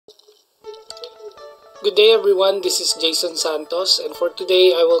Good day everyone, this is Jason Santos, and for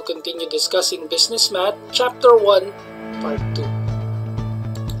today I will continue discussing Business Math Chapter 1, Part 2.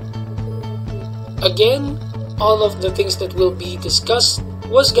 Again, all of the things that will be discussed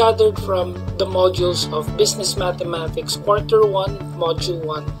was gathered from the modules of Business Mathematics Quarter 1, Module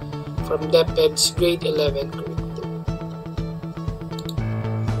 1 from DepEd's Grade 11 curriculum.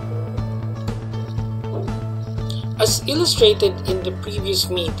 As illustrated in the previous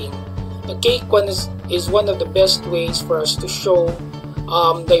meeting, the cake one is one of the best ways for us to show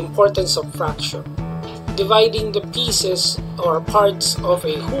the importance of fraction, dividing the pieces or parts of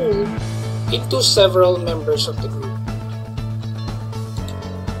a whole into several members of the group.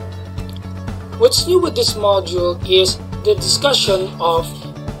 What's new with this module is the discussion of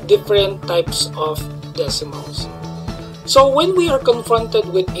different types of decimals. So when we are confronted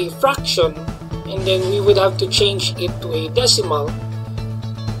with a fraction and then we would have to change it to a decimal,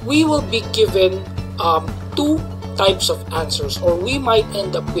 we will be given two types of answers, or we might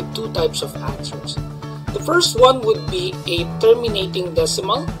end up with two types of answers. The first one would be a terminating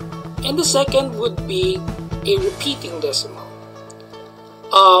decimal, and the second would be a repeating decimal.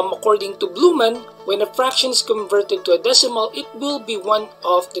 According to Blumen, when a fraction is converted to a decimal, it will be one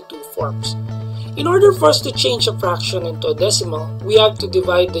of the two forms. In order for us to change a fraction into a decimal, we have to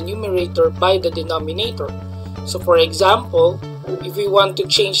divide the numerator by the denominator. So for example, if we want to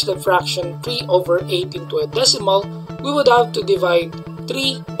change the fraction 3 over 8 into a decimal, we would have to divide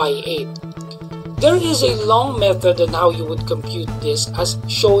 3 by 8. There is a long method on how you would compute this as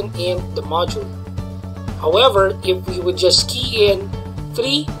shown in the module. However, if we would just key in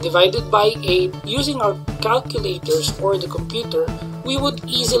 3 divided by 8 using our calculators or the computer, we would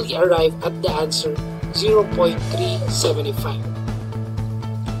easily arrive at the answer 0.375.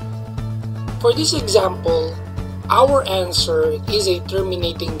 For this example, our answer is a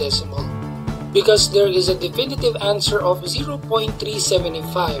terminating decimal because there is a definitive answer of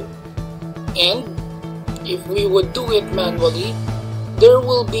 0.375, and if we would do it manually, there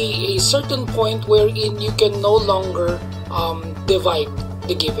will be a certain point wherein you can no longer divide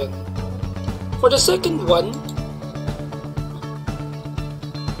the given. For the second one,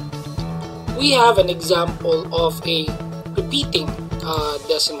 we have an example of a repeating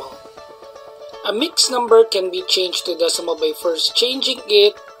decimal. A mixed number can be changed to decimal by first changing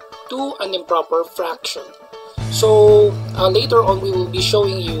it to an improper fraction. So later on we will be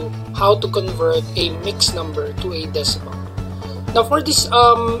showing you how to convert a mixed number to a decimal. Now for this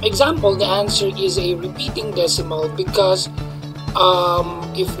example, the answer is a repeating decimal because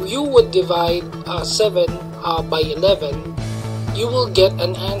if you would divide 7 by 11, you will get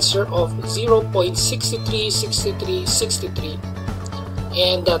an answer of 0.636363,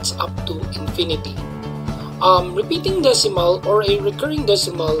 and that's up to infinity. Repeating decimal or a recurring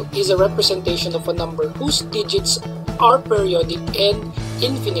decimal is a representation of a number whose digits are periodic and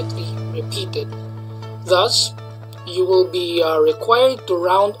infinitely repeated. Thus, you will be required to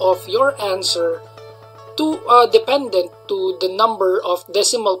round off your answer to dependent to the number of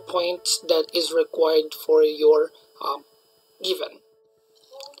decimal points that is required for your given.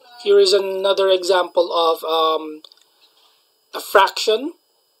 Here is another example of a fraction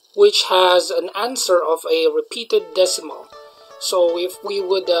which has an answer of a repeated decimal. So if we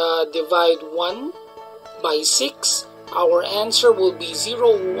would divide 1 by 6, our answer will be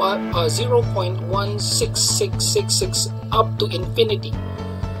 0.16666 up to infinity.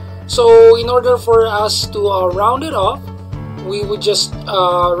 So in order for us to round it off, we would just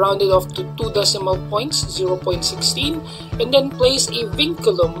round it off to 2 decimal points, 0.16, and then place a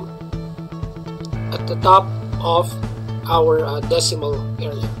vinculum at the top of our decimal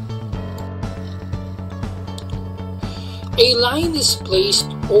area. A line is placed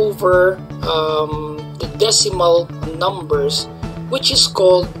over the decimal numbers, which is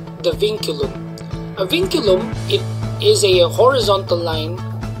called the vinculum. A vinculum, it is a horizontal line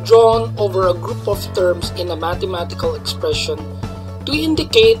drawn over a group of terms in a mathematical expression to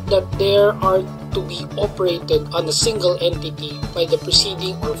indicate that they are to be operated on a single entity by the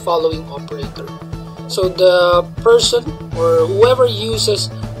preceding or following operator. So the person or whoever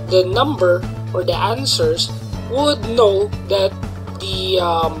uses the number or the answers would know that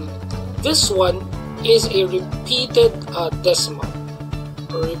this one is a repeated decimal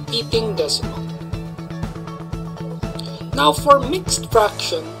or repeating decimal. Now for mixed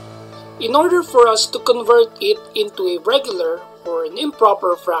fraction, in order for us to convert it into a regular or an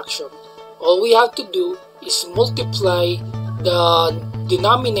improper fraction, all we have to do is multiply the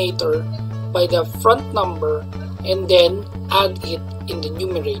denominator by the front number and then add it in the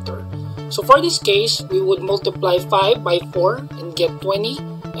numerator. So for this case, we would multiply 5 by 4 and get 20,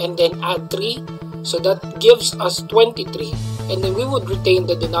 and then add 3 So that gives us 23, and then we would retain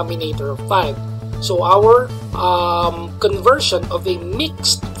the denominator of 5. So our conversion of a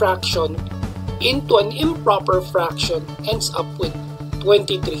mixed fraction into an improper fraction ends up with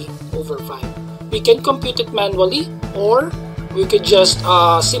 23 over 5. We can compute it manually, or we could just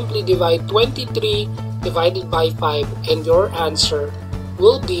simply divide 23 divided by 5, and your answer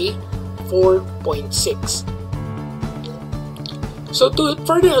will be 4.6. So to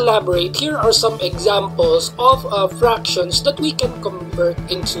further elaborate, here are some examples of fractions that we can convert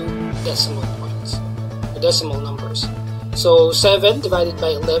into decimal points, decimal numbers. So 7 divided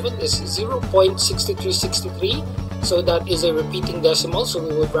by 11 is 0.6363, so that is a repeating decimal, so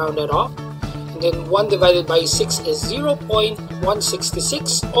we would round that off. And then 1 divided by 6 is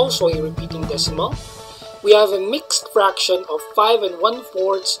 0.166, also a repeating decimal. We have a mixed fraction of 5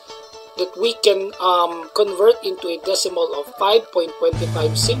 1/4 that we can convert into a decimal of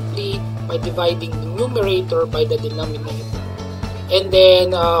 5.25 simply by dividing the numerator by the denominator. And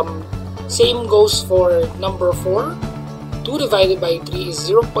then same goes for number 4. 2 divided by 3 is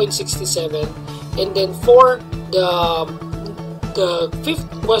 0.67. And then for the fifth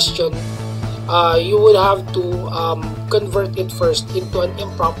question, you would have to convert it first into an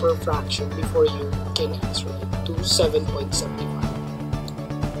improper fraction before you can answer it, to 7.75.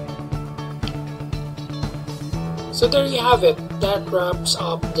 So there you have it. That wraps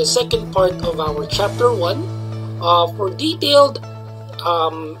up the second part of our chapter 1. For detailed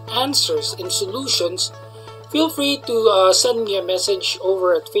answers and solutions, feel free to send me a message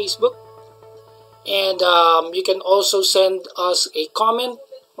over at Facebook. And you can also send us a comment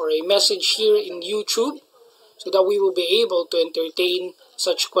or a message here in YouTube so that we will be able to entertain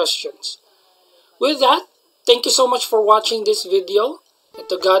such questions. With that, thank you so much for watching this video, and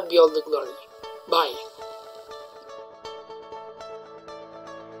to God be all the glory. Bye.